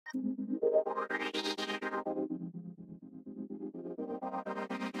Hey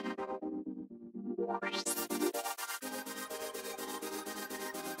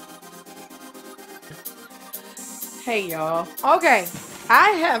y'all. Okay,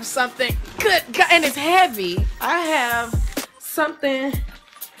 I have something good, and it's heavy. I have something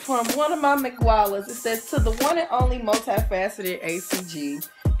from one of my MACGoalas. It says, to the one and only multifaceted ACG,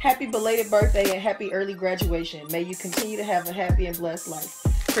 happy belated birthday and happy early graduation. May you continue to have a happy and blessed life.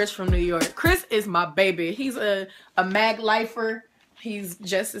 Chris from New York. Chris is my baby. He's a mag lifer. He's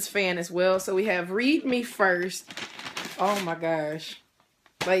just as fan as well. So we have read me first. Oh my gosh.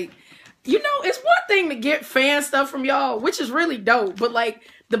 Like, you know, it's one thing to get fan stuff from y'all, which is really dope, but like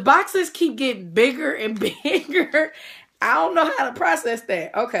the boxes keep getting bigger and bigger. I don't know how to process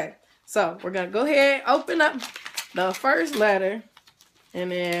that. Okay, so we're gonna go ahead, open up the first letter,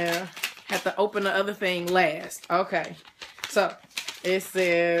 and then have to open the other thing last. Okay, so it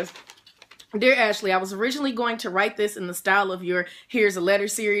says, Dear Ashley, I was originally going to write this in the style of your Here's a Letter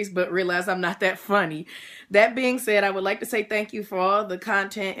series, but realized I'm not that funny. That being said, I would like to say thank you for all the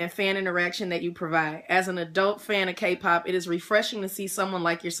content and fan interaction that you provide. As an adult fan of K-pop, it is refreshing to see someone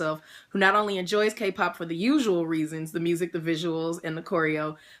like yourself who not only enjoys K-pop for the usual reasons, the music, the visuals, and the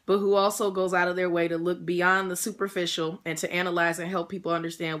choreo, but who also goes out of their way to look beyond the superficial and to analyze and help people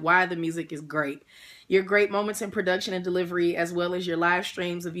understand why the music is great. Your great moments in production and delivery, as well as your live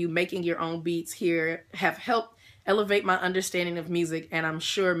streams of you making your own beats here, have helped elevate my understanding of music, and I'm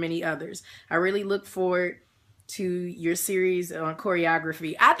sure many others. I really look forward to your series on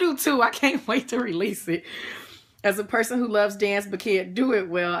choreography. I do too. I can't wait to release it. As a person who loves dance but can't do it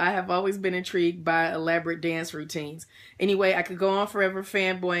well, I have always been intrigued by elaborate dance routines. Anyway, I could go on forever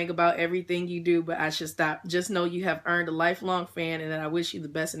fanboying about everything you do, but I should stop. Just know you have earned a lifelong fan and that I wish you the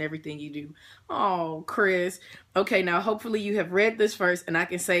best in everything you do. Oh, Chris. Okay, now hopefully you have read this first and I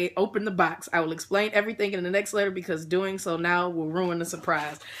can say, open the box. I will explain everything in the next letter because doing so now will ruin the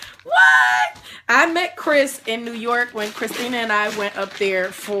surprise. What? I met Chris in New York when Christina and I went up there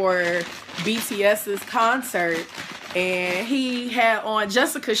for BTS's concert, and he had on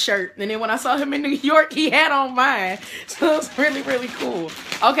Jessica's shirt, and then when I saw him in New York, he had on mine. So it was really, really cool.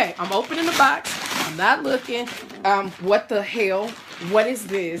 Okay, I'm opening the box. I'm not looking. What the hell? What is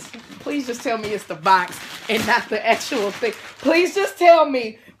this? Please just tell me it's the box and not the actual thing. Please just tell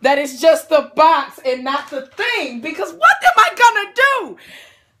me that it's just the box and not the thing, because what am I gonna do?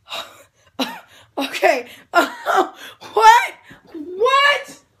 Okay. What?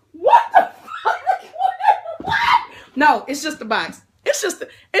 What the fuck? What? No, it's just the box. It's just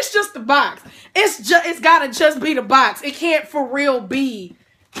the box. It's gotta just be the box. It can't for real be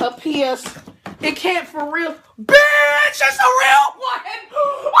a PS. It can't for real. Bitch, it's a real one.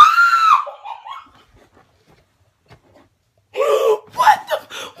 What the?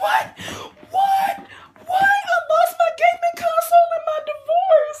 What? I lost my gaming console in my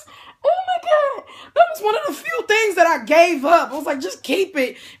divorce. Oh my God. That was one of the few things that I gave up. I was like, just keep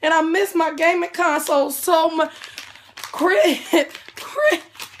it. And I miss my gaming console so much. Chris.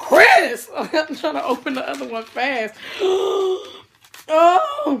 I'm trying to open the other one fast.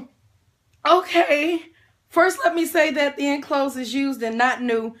 Oh. Okay. First, let me say that the enclosed is used and not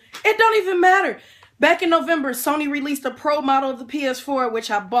new. It don't even matter. Back in November, Sony released a Pro model of the PS4,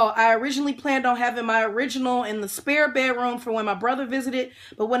 which I bought. I originally planned on having my original in the spare bedroom for when my brother visited,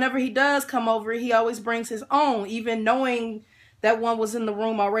 but whenever he does come over, he always brings his own, even knowing that one was in the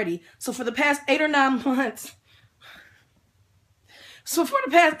room already. So for the past 8 or 9 months,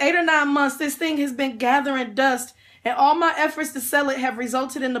 this thing has been gathering dust, and all my efforts to sell it have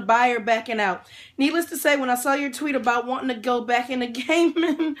resulted in the buyer backing out. Needless to say, when I saw your tweet about wanting to go back into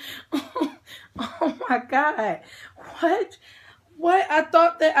gaming, oh my God, what? I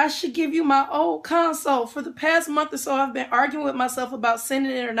thought that I should give you my old console. For the past month or so, I've been arguing with myself about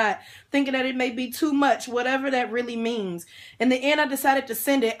sending it or not, thinking that it may be too much, whatever that really means. In the end, I decided to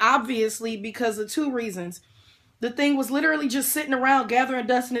send it, obviously, because of 2 reasons. The thing was literally just sitting around gathering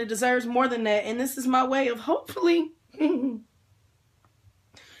dust, and it deserves more than that. And this is my way of hopefully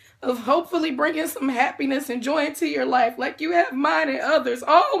bringing some happiness and joy into your life like you have mine and others.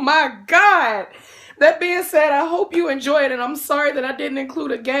 Oh my God. That being said, I hope you enjoy it, and I'm sorry that I didn't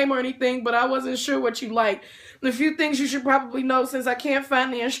include a game or anything, but I wasn't sure what you like. The few things you should probably know, since I can't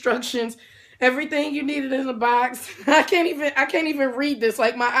find the instructions. Everything you needed in the box. I can't even read this.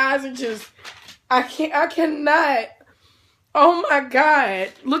 Like, my eyes are just, I cannot. Oh my God.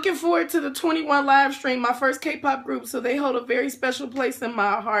 Looking forward to the 21 live stream, my first K-pop group, so they hold a very special place in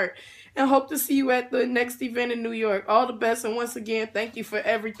my heart. And hope to see you at the next event in New York. All the best, and once again, thank you for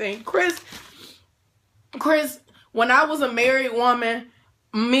everything. Chris, when I was a married woman,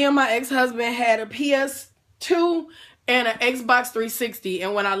 me and my ex-husband had a PS2 and an Xbox 360.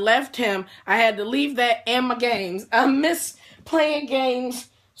 And when I left him, I had to leave that and my games. I miss playing games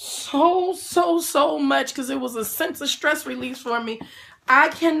so much because it was a sense of stress release for me. I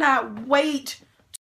cannot wait